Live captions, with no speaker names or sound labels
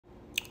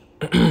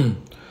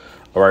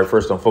All right,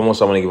 first and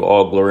foremost, I want to give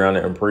all glory,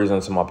 honor, and praise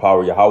unto my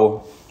power,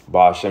 Yahweh,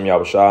 by Hashem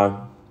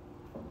Yahushai.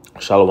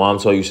 Shalom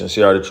to all you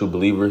sincere are the true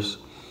believers.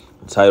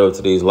 The title of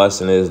today's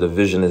lesson is "The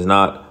Vision is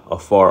Not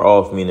Afar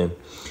Off," meaning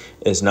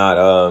it's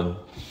not,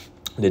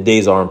 the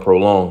days aren't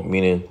prolonged,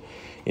 meaning,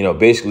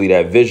 basically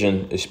that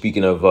vision is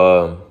speaking of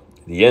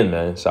the end,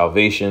 man,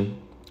 salvation.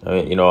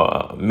 I mean,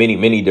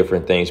 many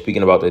different things,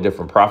 speaking about the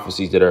different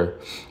prophecies that are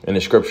in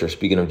the scripture,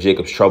 speaking of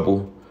Jacob's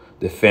trouble,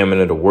 the famine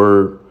of the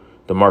word,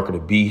 the mark of the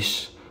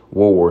beast,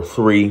 World War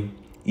III,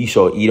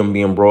 Esau, Edom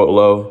being brought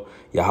low,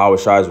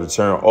 Yahushai's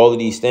return. All of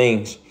these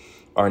things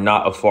are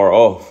not afar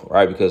off,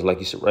 right? Because like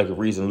you said, like it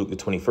reads in Luke, the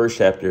 21st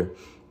chapter,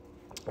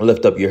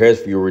 lift up your heads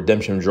for your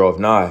redemption draweth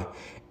nigh.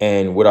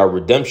 And with our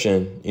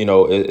redemption,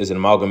 is an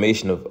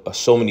amalgamation of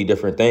so many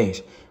different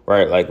things,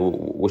 right? Like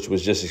which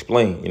was just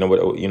explained,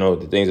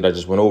 the things that I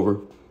just went over,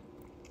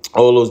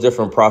 all those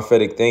different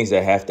prophetic things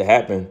that have to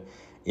happen,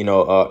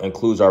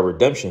 includes our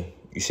redemption.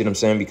 You see what I'm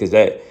saying? Because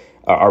that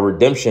our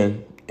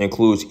redemption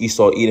includes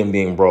Esau, Edom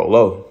being brought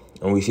low.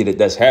 And we see that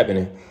that's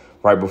happening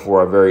right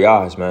before our very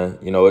eyes, man.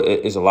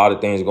 It's a lot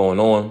of things going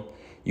on.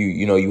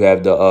 You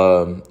have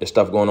the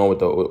stuff going on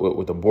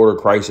with the border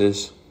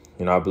crisis.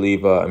 I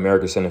believe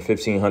America sending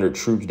 1,500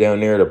 troops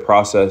down there to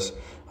process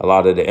a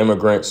lot of the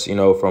immigrants,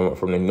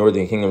 from the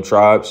Northern Kingdom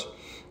tribes.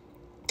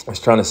 It's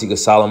trying to seek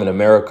asylum in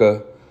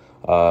America.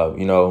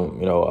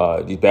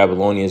 These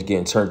Babylonians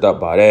getting turned up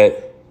by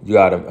that. You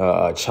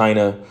got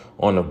China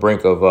on the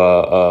brink of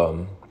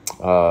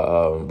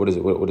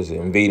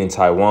invading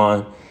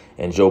Taiwan.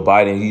 And Joe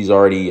Biden, he's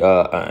already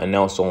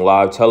announced on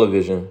live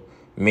television,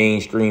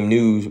 mainstream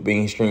news,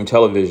 mainstream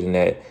television,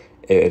 that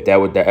if that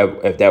were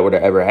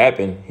to ever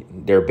happen,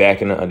 they're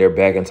back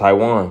in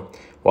Taiwan.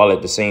 While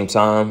at the same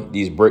time,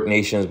 these BRIC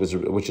nations,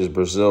 which is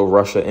Brazil,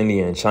 Russia,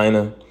 India, and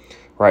China,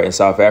 right, and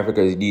South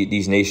Africa,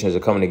 these nations are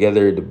coming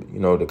together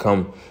to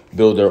come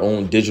build their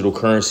own digital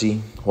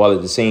currency. While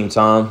at the same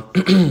time,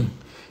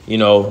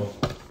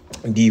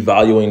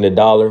 devaluing the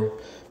dollar,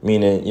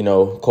 meaning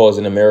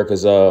causing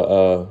America's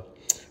dollar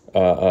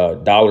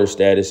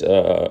status,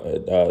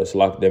 it's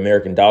like the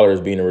American dollar is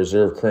being a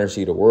reserve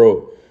currency of the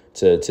world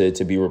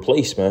to be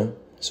replaced, man.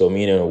 So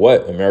meaning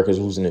what? America's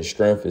losing its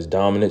strength, its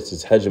dominance,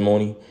 its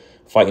hegemony,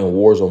 fighting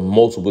wars on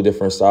multiple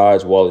different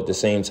sides, while at the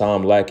same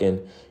time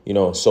lacking,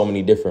 so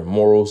many different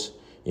morals,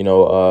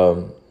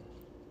 moral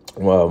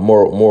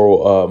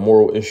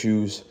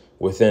issues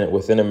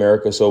within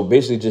America. So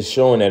basically just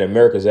showing that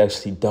America's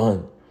actually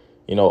done,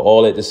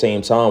 all at the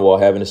same time, while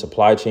having a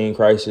supply chain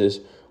crisis,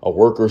 a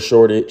worker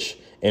shortage,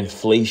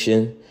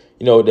 inflation,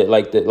 the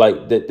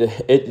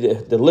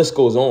list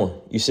goes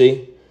on, you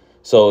see?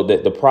 So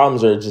that the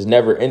problems are just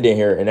never ending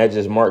here. And that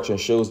just marks and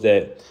shows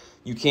that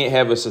you can't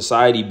have a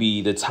society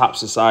be the top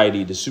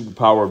society, the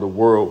superpower of the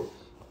world,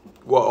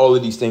 while all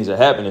of these things are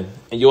happening.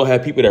 And you'll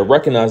have people that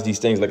recognize these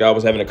things. Like I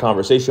was having a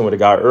conversation with a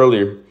guy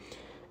earlier,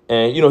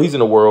 and, he's in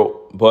the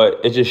world,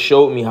 but it just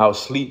showed me how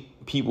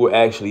asleep people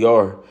actually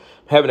are.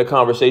 Having a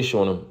conversation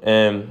with him,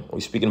 and we're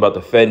speaking about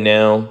the Fed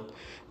now,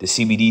 the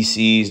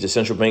CBDCs, the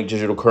central bank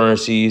digital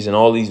currencies, and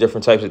all these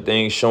different types of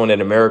things, showing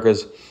that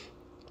America's,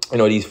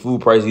 these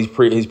food prices, he's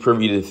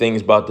privy to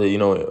things about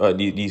the,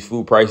 these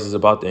food prices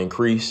about to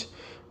increase,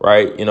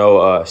 right?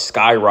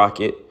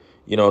 Skyrocket,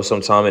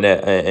 sometime in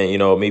that,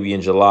 and maybe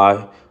in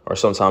July or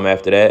sometime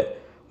after that.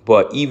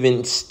 But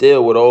even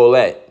still with all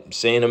that,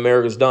 saying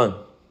America's done,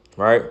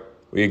 right?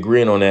 We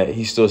agreeing on that.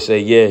 He still say,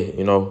 yeah,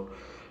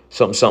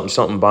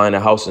 something, buying a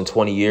house in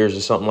 20 years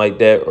or something like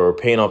that, or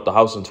paying off the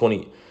house in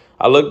 20.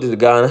 I looked at the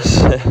guy and I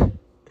said,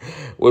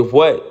 with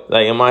what?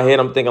 Like in my head,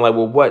 I'm thinking like,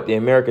 well, what? The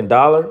American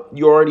dollar?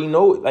 You already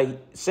know, like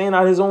saying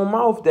out his own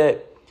mouth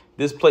that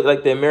this place,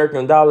 like the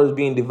American dollar is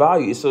being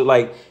devalued. So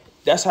like,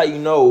 that's how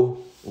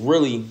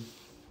really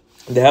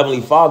the Heavenly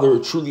Father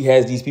truly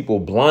has these people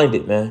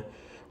blinded, man,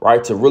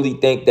 right? To really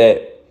think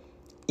that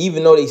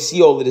even though they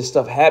see all of this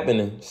stuff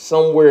happening,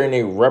 somewhere in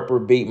their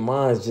reprobate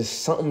minds,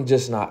 something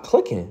just not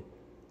clicking.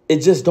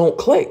 It just don't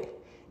click.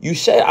 You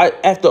said,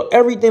 after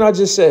everything I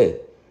just said,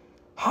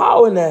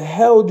 how in the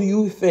hell do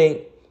you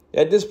think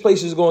that this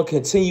place is going to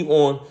continue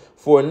on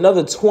for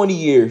another 20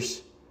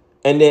 years,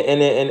 and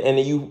then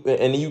you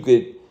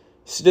could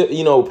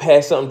still,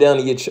 pass something down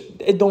to your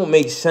it don't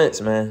make sense,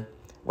 man,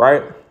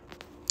 right?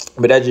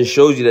 But that just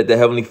shows you that the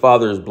Heavenly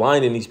Father is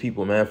blinding these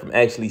people, man, from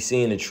actually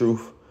seeing the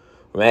truth,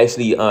 from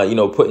actually,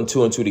 putting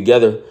two and two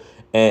together,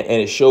 and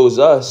it shows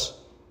us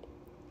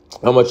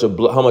how much of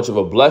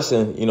a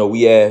blessing,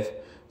 we have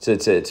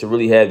to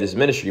really have this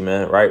ministry,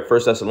 man, right?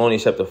 1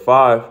 Thessalonians chapter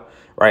 5.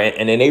 Right.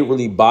 And then they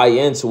really buy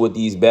into what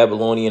these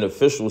Babylonian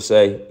officials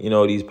say,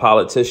 these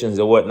politicians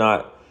and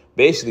whatnot.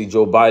 Basically,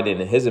 Joe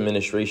Biden and his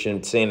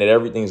administration saying that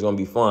everything's going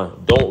to be fine.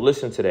 Don't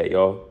listen to that,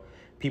 y'all.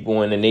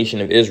 People in the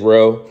nation of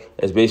Israel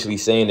is basically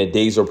saying that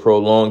days are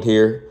prolonged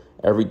here.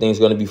 Everything's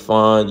going to be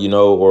fine,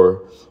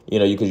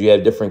 because you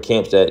have different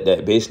camps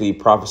that basically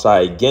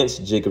prophesy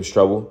against Jacob's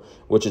trouble,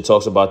 which it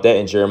talks about that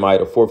in Jeremiah,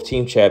 the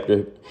 14th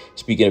chapter,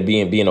 speaking of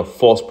being a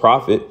false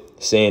prophet,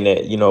 saying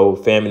that, you know,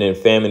 famine and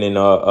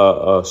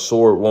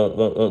sword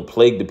won't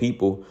plague the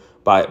people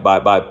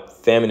by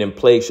famine and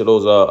plague. So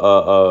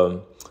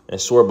those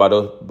and sword by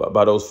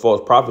those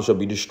false prophets shall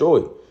be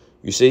destroyed.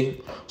 You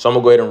see? So I'm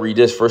going to go ahead and read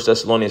this. 1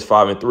 Thessalonians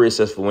 5:3. It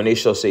says, for when they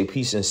shall say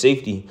peace and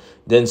safety,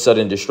 then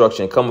sudden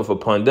destruction cometh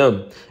upon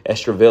them,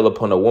 as travail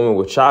upon a woman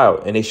with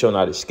child, and they shall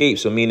not escape.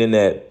 So meaning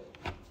that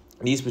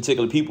these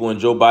particular people in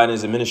Joe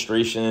Biden's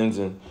administrations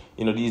and,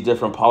 you know, these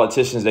different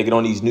politicians that get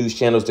on these news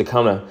channels to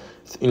kind of,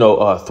 you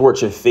know,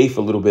 thwart your faith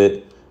a little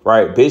bit.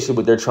 Right. Basically,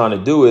 what they're trying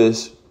to do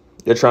is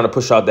they're trying to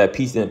push out that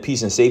peace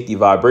and safety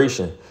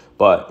vibration.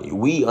 But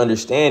we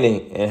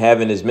understanding and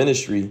having this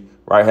ministry,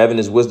 right, having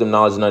this wisdom,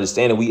 knowledge and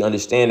understanding, we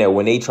understand that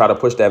when they try to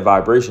push that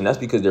vibration, that's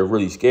because they're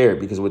really scared,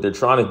 because what they're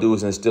trying to do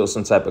is instill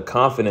some type of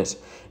confidence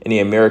in the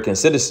American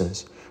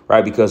citizens.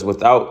 Right. Because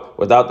without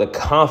the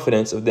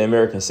confidence of the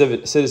American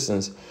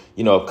citizens,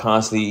 you know,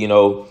 constantly, you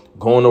know,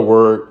 going to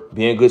work,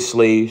 being good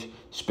slaves,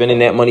 spending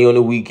that money on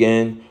the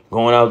weekend,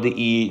 going out to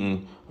eat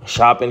and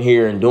shopping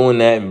here and doing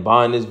that and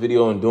buying this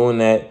video and doing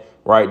that.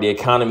 Right. The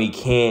economy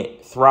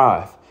can't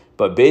thrive.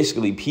 But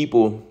basically,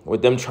 people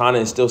with them trying to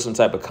instill some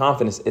type of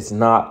confidence, it's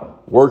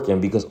not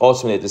working, because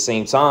ultimately at the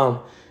same time,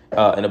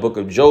 in the book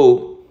of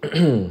Job, which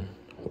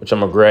I'm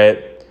going to grab,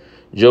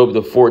 Job,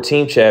 the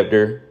 14th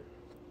chapter,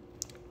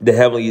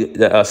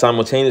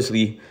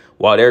 simultaneously,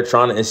 while they're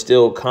trying to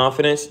instill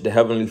confidence, the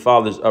Heavenly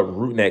Father's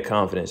uprooting that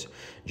confidence.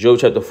 Job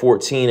chapter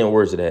 14, and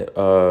where's it at?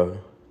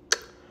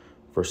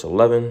 Verse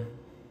 11.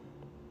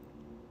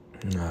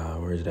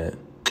 Where's it at?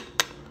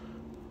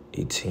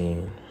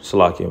 18.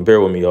 Salakia,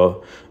 bear with me,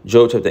 y'all.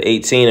 Job chapter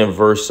 18 and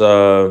verse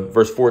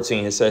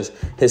 14, it says,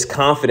 his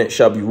confidence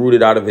shall be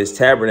rooted out of his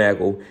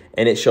tabernacle,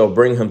 and it shall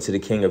bring him to the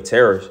king of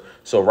terrors.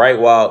 So right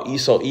while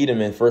Esau, Edom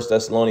in 1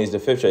 Thessalonians, the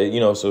 5th chapter, you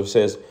know, so it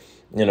says,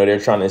 you know, they're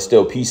trying to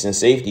instill peace and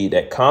safety,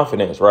 that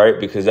confidence, right?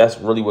 Because that's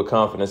really what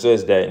confidence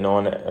is, that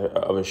knowing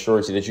of a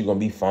surety that you're going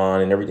to be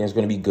fine and everything's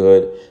going to be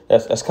good.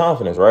 That's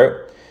confidence, right?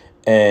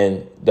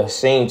 And the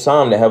same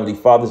time, the Heavenly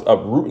Father's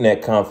uprooting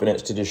that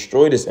confidence to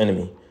destroy this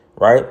enemy,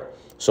 right?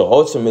 So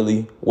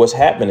ultimately, what's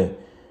happening,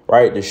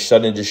 right? The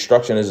sudden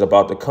destruction is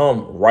about to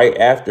come right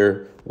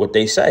after what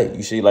they say.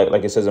 You see,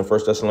 like it says in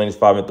 1 Thessalonians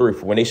 5:3,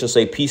 for when they shall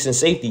say peace and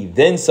safety,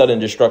 then sudden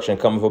destruction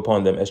cometh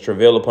upon them, as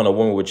travail upon a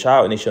woman with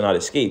child, and they shall not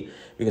escape.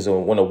 Because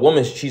when a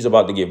woman, she's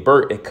about to get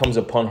birth, it comes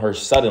upon her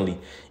suddenly.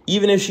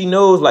 Even if she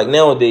knows, like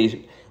nowadays,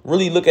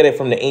 really look at it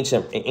from the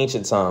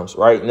ancient times,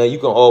 right? Now, you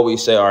can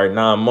always say, all right,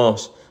 9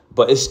 months.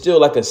 But it's still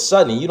like a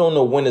sudden. You don't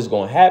know when it's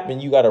going to happen.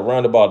 You got to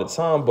round about the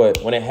time.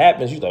 But when it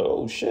happens, you're like,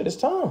 oh, shit, it's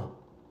time.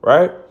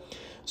 Right.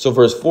 So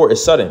verse 4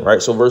 is sudden.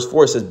 Right. So verse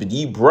 4 says, but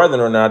ye brethren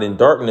are not in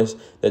darkness,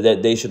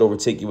 that day should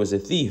overtake you as a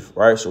thief.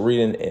 Right. So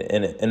reading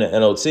in the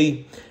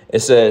NLT, it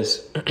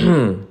says,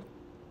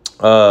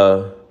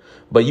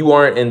 but you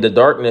aren't in the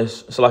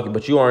darkness.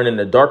 But you aren't in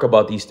the dark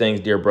about these things,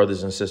 dear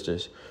brothers and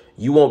sisters.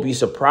 You won't be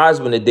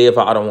surprised when the day of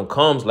our one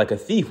comes like a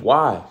thief.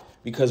 Why?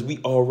 Because we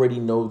already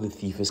know the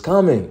thief is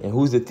coming. And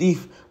who's the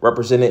thief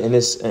represented in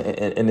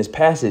this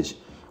passage,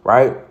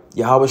 right?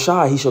 Yahweh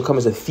Shai, he shall come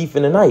as a thief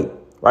in the night,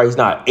 right? He's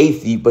not a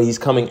thief, but he's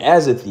coming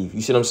as a thief.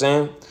 You see what I'm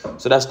saying?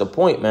 So that's the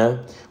point,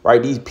 man,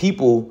 right? These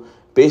people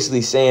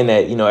basically saying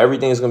that, you know,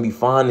 everything is going to be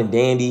fine and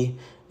dandy.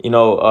 You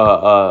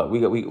know,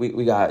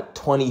 we got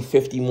 20,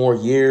 50 more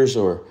years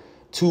or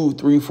 2,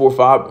 3, 4,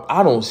 5.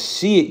 I don't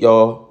see it,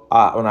 y'all.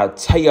 When I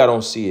tell you I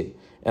don't see it,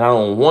 and I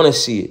don't want to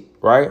see it,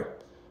 right?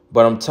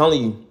 But I'm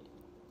telling you,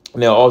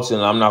 now,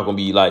 ultimately, I'm not going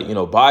to be like, you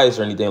know, biased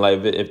or anything.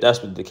 Like if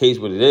that's what the case,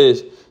 what it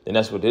is, then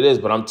that's what it is.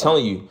 But I'm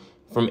telling you,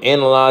 from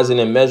analyzing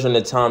and measuring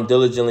the time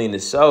diligently in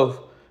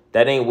itself,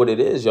 that ain't what it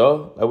is,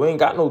 y'all. Like we ain't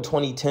got no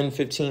 20, 10,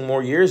 15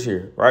 more years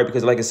here, right?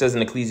 Because like it says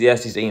in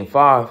Ecclesiastes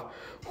 8:5,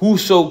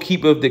 whoso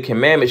keepeth the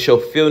commandment shall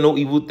feel no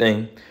evil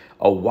thing.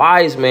 A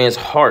wise man's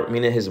heart,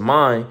 meaning his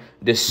mind,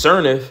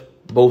 discerneth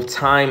both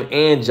time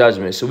and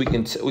judgment. So we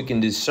can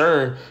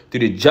discern through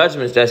the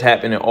judgments that's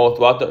happening all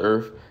throughout the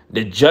earth,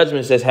 the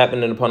judgments that's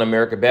happening upon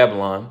America,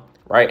 Babylon,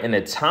 right? And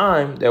the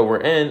time that we're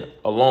in,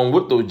 along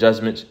with those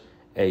judgments,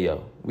 hey,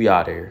 yo, we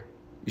out of here.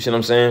 You see what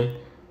I'm saying?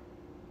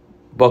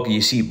 Buckle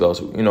your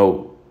seatbelts. You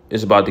know,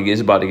 it's about to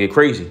get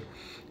crazy,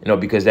 you know,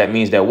 because that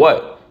means that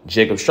what?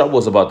 Jacob's trouble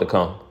is about to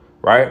come,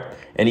 right?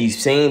 And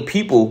these same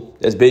people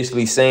that's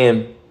basically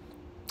saying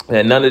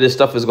that none of this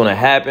stuff is going to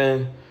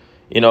happen,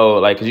 you know,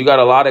 like, because you got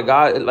a lot of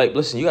guys, like,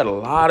 listen, you got a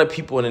lot of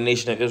people in the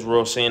nation of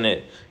Israel saying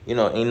that, you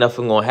know, ain't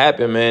nothing going to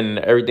happen, man, and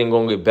everything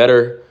going to get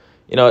better.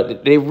 You know,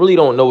 they really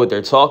don't know what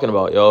they're talking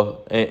about,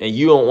 yo. And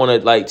you don't want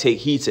to, like, take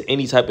heed to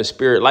any type of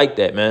spirit like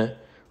that, man,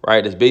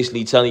 right? It's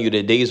basically telling you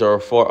that days are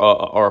far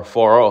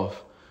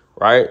off,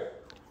 right?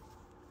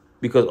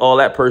 Because all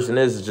that person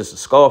is just a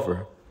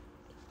scoffer,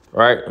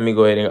 right? Let me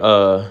go ahead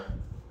and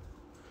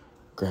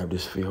grab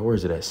this for you. Where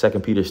is it at? 2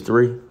 Peter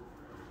 3.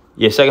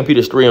 Yeah, 2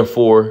 Peter 3 and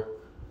 4.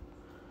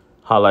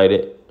 Highlight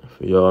it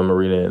for y'all. I'm going to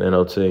read it in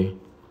NLT.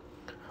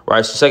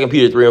 Right, so 2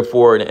 Peter 3 and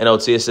 4 in the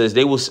NLT, it says,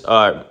 they will,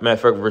 matter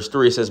of fact, verse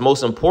 3, it says,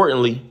 most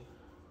importantly,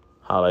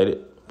 highlight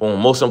it, Boom.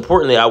 Most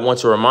importantly, I want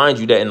to remind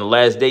you that in the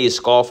last days,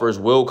 scoffers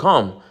will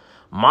come,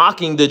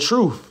 mocking the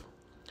truth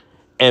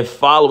and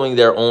following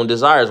their own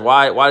desires.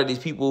 Why do these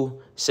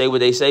people say what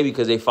they say?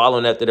 Because they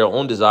following after their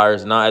own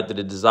desires, not after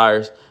the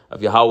desires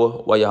of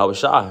Yahweh or Yahweh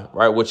Shai,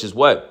 right? Which is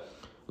what?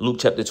 Luke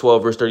chapter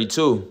 12, verse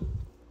 32.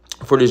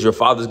 For it is your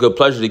Father's good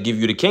pleasure to give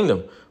you the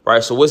kingdom,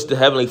 right? So what's the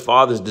Heavenly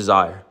Father's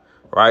desire,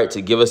 right?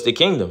 To give us the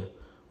kingdom.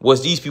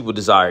 What's these people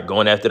desire?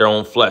 Going after their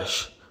own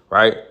flesh,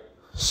 right?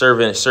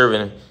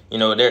 Serving, you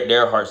know,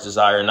 their heart's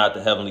desire, not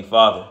the Heavenly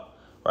Father,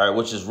 right?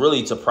 Which is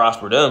really to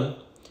prosper them.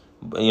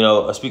 You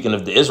know, speaking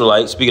of the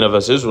Israelites, speaking of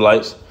us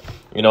Israelites,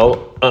 you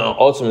know,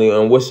 ultimately,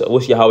 and what's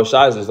Yahweh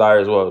Shai's desire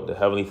as well? The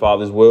Heavenly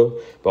Father's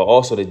will, but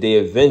also the day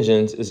of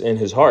vengeance is in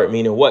his heart,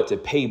 meaning what? To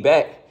pay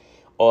back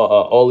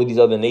all of these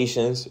other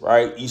nations,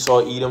 right? Esau,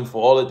 Edom,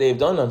 for all that they've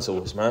done unto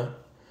us, man,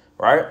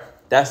 right?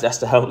 That's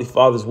the Heavenly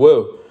Father's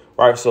will,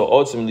 right? So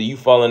ultimately, you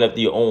falling after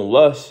your own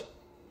lust,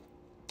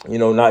 you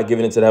know, not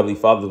giving it to the Heavenly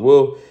Father's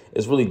will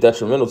is really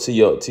detrimental to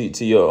your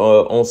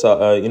own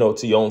you know,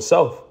 to your own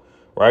self,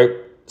 right?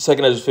 2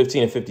 Ezra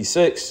 15 and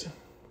 56.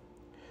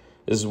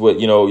 This is what,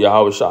 you know,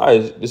 Yahweh Shai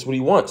is. This is what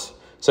he wants.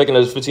 2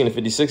 Ezra 15 and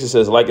 56, it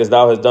says, like as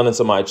thou hast done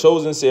unto my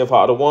chosen, saith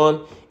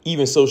Hadawan,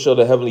 even so shall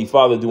the Heavenly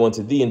Father do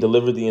unto thee and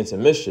deliver thee into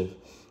mischief.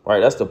 Right?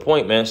 That's the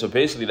point, man. So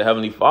basically the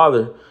Heavenly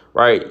Father,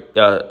 right,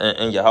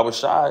 and Yahweh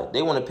Shai,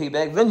 they want to pay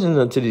back vengeance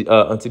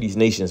unto these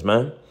nations,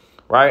 man.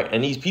 Right?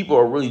 And these people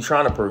are really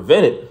trying to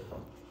prevent it,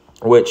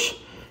 which,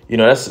 you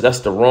know, that's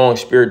the wrong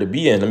spirit to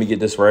be in. Let me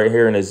get this right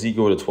here in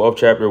Ezekiel, the 12th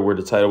chapter, where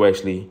the title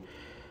actually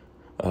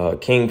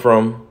came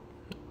from.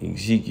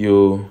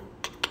 Ezekiel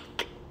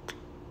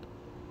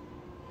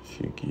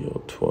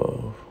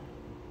 12.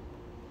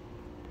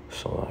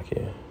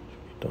 Salakia,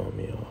 throwing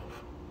me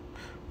off.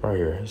 Right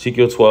here,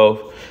 Ezekiel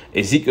 12.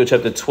 Ezekiel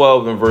chapter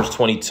 12 and verse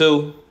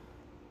 22.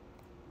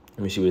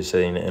 Let me see what it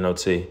says in the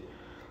NLT.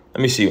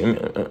 Let me see. I'm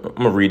going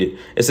to read it.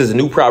 It says, a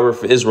new proverb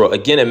for Israel.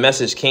 Again, a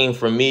message came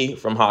from me,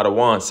 from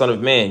Hadawan, son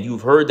of man.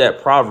 You've heard that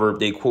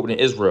proverb they quote in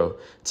Israel.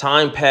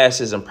 Time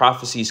passes and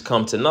prophecies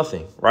come to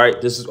nothing,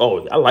 right? This is,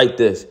 oh, I like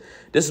this.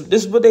 This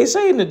is what they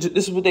say.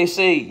 This is what they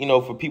say, you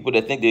know, for people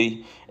that think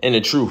they in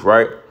the truth,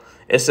 right?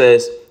 It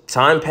says,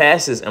 time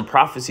passes and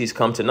prophecies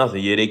come to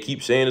nothing. Yeah, they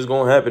keep saying it's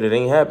going to happen. It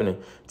ain't happening.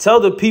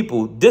 Tell the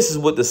people, this is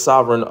what the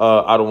sovereign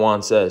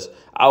Adawan says.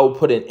 I will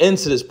put an end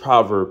to this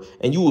proverb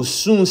and you will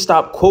soon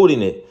stop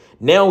quoting it.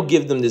 Now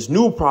give them this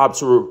new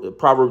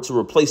proverb to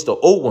replace the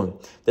old one.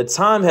 The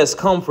time has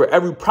come for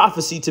every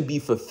prophecy to be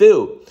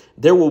fulfilled.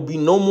 There will be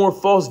no more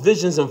false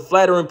visions and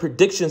flattering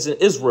predictions in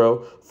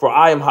Israel, for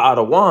I am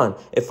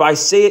Ha'adawan. If I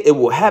say it, it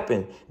will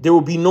happen. There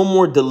will be no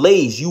more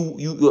delays.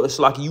 It's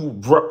like you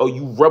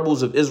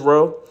rebels of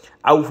Israel.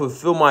 I will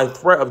fulfill my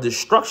threat of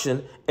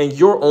destruction in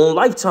your own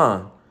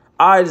lifetime.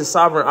 I, the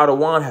sovereign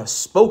Adawan, have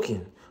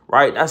spoken.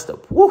 Right? That's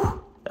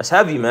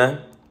heavy,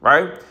 man.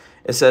 Right?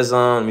 It says,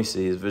 let me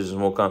see, his visions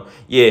won't come.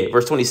 Yeah,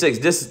 verse 26.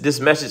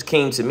 This message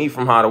came to me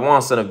from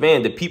Hadawan, son of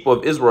man. The people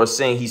of Israel are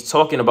saying he's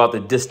talking about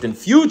the distant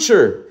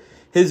future.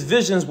 His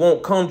visions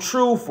won't come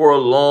true for a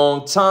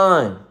long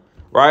time,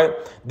 right?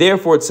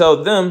 Therefore,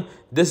 tell them,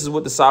 this is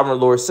what the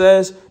sovereign Lord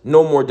says.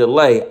 No more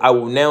delay. I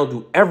will now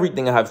do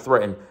everything I have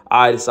threatened.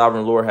 I, the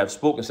sovereign Lord, have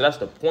spoken. So that's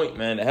the point,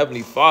 man. The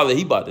Heavenly Father,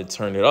 he about to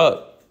turn it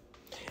up.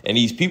 And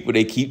these people,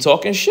 they keep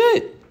talking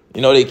shit. You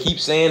know, they keep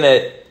saying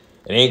that it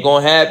ain't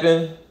going to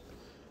happen.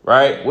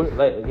 Right,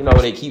 you know,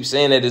 they keep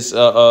saying that it's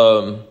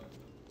oh,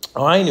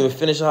 I ain't even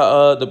finished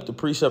the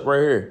precept right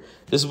here.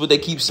 This is what they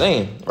keep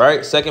saying,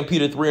 right? 2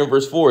 Peter 3 and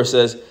verse 4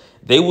 says,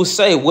 they will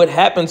say, what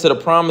happened to the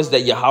promise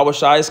that Yahweh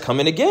Shai is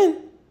coming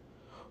again?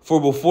 For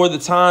before the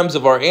times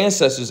of our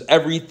ancestors,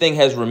 everything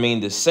has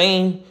remained the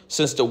same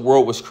since the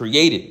world was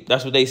created.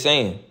 That's what they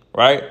saying,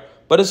 right?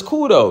 But it's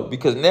cool though,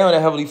 because now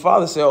the Heavenly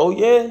Father said, oh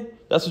yeah,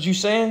 that's what you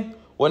saying?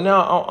 Well,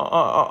 now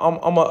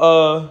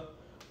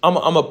I'm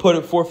gonna put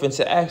it forth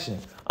into action.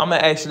 I'm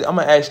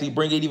gonna actually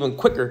bring it even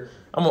quicker.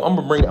 I'm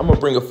gonna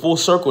bring a full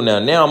circle now.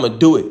 Now I'm gonna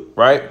do it,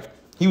 right?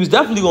 He was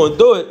definitely gonna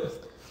do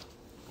it,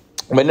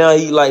 but now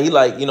he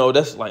like, you know,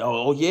 that's like,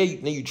 oh yeah,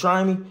 you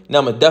trying me? Now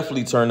I'm gonna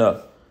definitely turn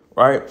up,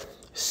 right?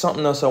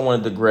 Something else I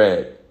wanted to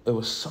grab. It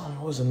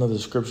was another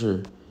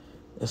scripture.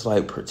 It's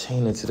like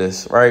pertaining to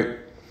this, right?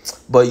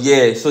 But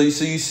yeah, so you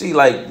see,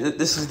 like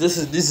this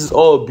is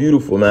all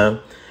beautiful, man.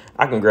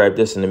 I can grab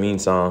this in the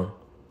meantime.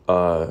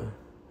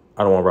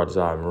 I don't want to write this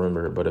out and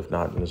remember it, but if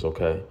not, then it's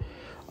okay.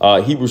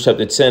 Hebrews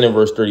chapter 10 and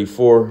verse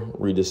 34.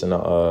 Read this in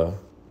the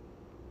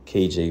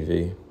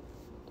KJV.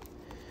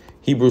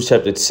 Hebrews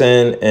chapter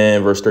 10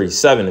 and verse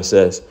 37. It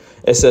says,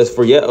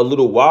 for yet a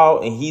little while,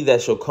 and he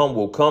that shall come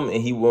will come,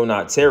 and he will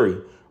not tarry.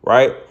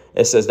 Right?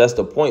 It says that's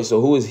the point.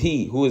 So who is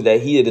he? Who is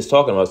that he that is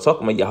talking about? It's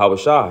talking about Yahweh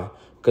Shai.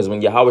 Because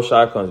when Yahweh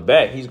Shai comes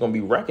back, he's going to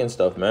be wrecking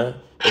stuff, man.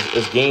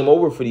 It's game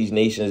over for these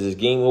nations. It's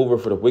game over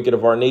for the wicked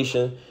of our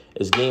nation.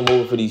 It's game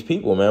over for these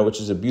people, man,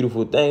 which is a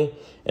beautiful thing.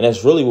 And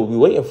that's really what we're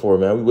waiting for,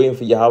 man. We're waiting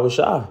for Yahweh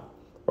Shai,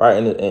 right?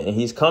 And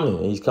he's coming.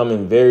 And he's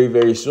coming very,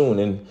 very soon.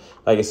 And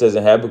like it says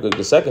in Habakkuk,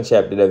 the 2nd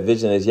chapter, that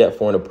vision is yet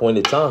for an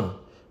appointed time,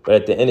 But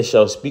at the end it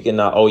shall speak and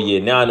not, oh yeah,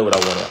 now I know what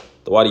I want.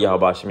 The wadi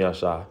Yahabashim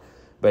Yashai.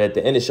 But at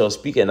the end it shall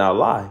speak and not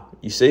lie.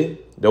 You see?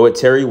 Though it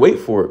tarry, wait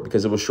for it,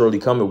 because it will surely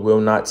come, it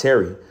will not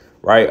tarry.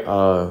 Right?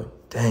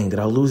 Dang, did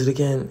I lose it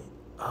again?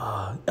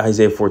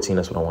 Isaiah 14,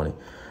 that's what I wanted.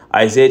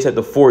 Isaiah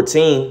chapter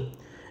 14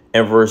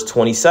 and verse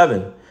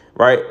 27.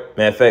 Right?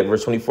 Matter of fact,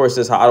 verse 24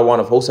 says, how Adawan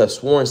of hosts have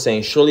sworn,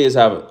 saying, surely as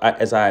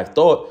I have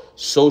thought,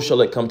 so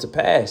shall it come to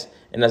pass.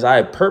 And as I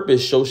have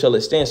purposed, so shall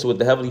it stand. So what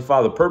the Heavenly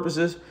Father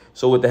purposes,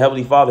 so what the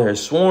Heavenly Father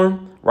has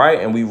sworn, right?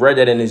 And we read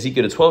that in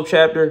Ezekiel, the 12th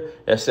chapter,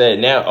 that said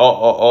now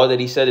all that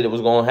he said that it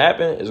was going to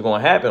happen is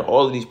going to happen.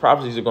 All of these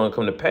prophecies are going to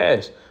come to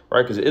pass,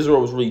 right? Because Israel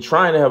was really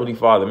trying the Heavenly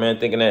Father, man,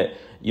 thinking that,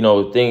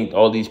 think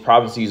all these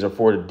prophecies are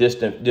for the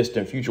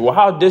distant future. Well,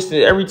 how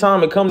distant? Every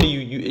time it come to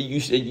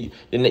the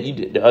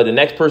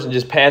next person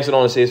just pass it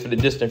on and say it's for the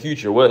distant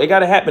future. Well, it got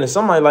to happen in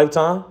somebody's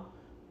lifetime,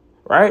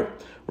 right?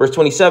 Verse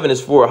 27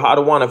 is for how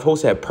the one of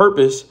hosts had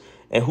purpose,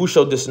 and who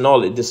shall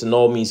disannul it?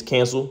 Disannul means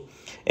cancel.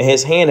 And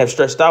his hand have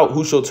stretched out,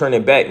 who shall turn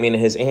it back? Meaning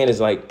his hand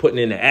is like putting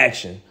into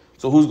action.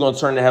 So who's going to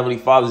turn the Heavenly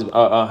Father's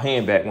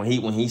hand back when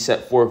he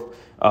set forth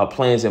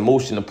plans in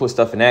motion to put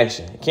stuff in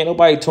action? Can't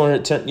nobody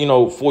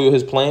foil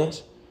his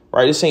plans,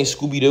 right? This ain't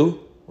Scooby-Doo,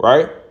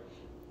 right?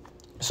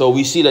 So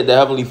we see that the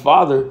Heavenly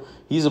Father,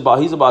 he's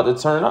about to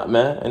turn up,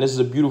 man. And this is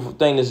a beautiful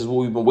thing. This is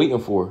what we've been waiting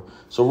for.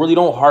 So really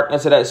don't hearken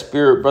to that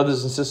spirit,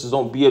 brothers and sisters.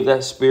 Don't be of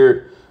that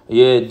spirit.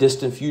 Yeah,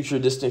 distant future.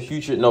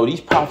 No, these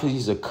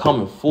prophecies are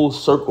coming full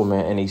circle,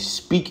 man. And they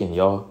speaking,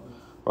 y'all.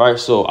 Right?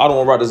 So I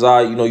don't want to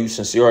desire, you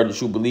sincere are the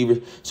true believers.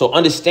 So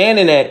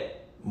understanding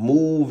that,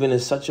 moving in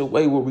such a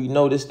way where we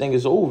know this thing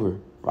is over,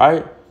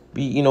 right?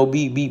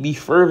 Be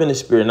fervent in the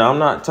spirit. Now, I'm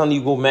not telling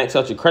you go max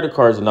out your credit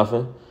cards or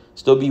nothing.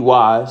 Still be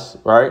wise,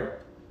 right?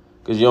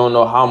 Because you don't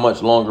know how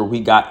much longer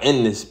we got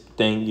in this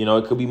thing.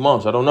 It could be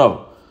months. I don't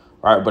know.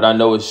 Right? But I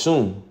know it's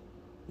soon,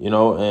 and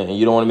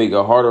you don't want to make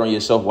it harder on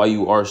yourself while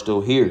you are still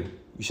here.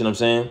 You see what I'm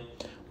saying?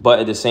 But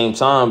at the same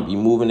time,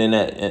 you're moving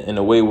in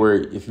a way where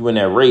if you're in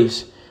that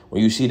race,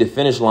 when you see the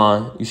finish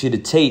line, you see the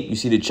tape, you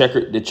see the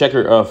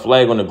checker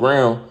flag on the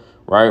ground,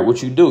 right?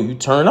 What you do, you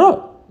turn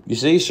up. You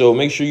see? So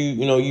make sure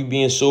you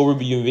being sober,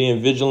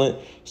 being vigilant,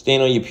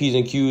 staying on your P's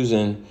and Q's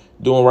and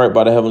doing right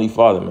by the Heavenly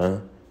Father,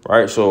 man.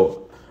 Right?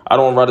 So I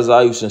don't rather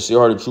desire you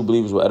sincere-hearted true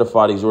believers will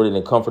edified, exhorted,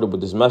 and comforted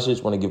with this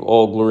message. Want to give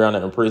all glory,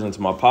 honor, and praise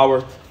unto my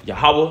power.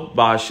 Yahweh,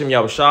 by Hashem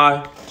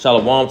Yahushai.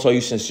 Shalom to all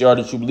you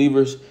sincere-hearted true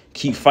believers.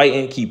 Keep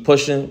fighting, keep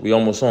pushing. We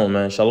almost home,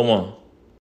 man. Shalom.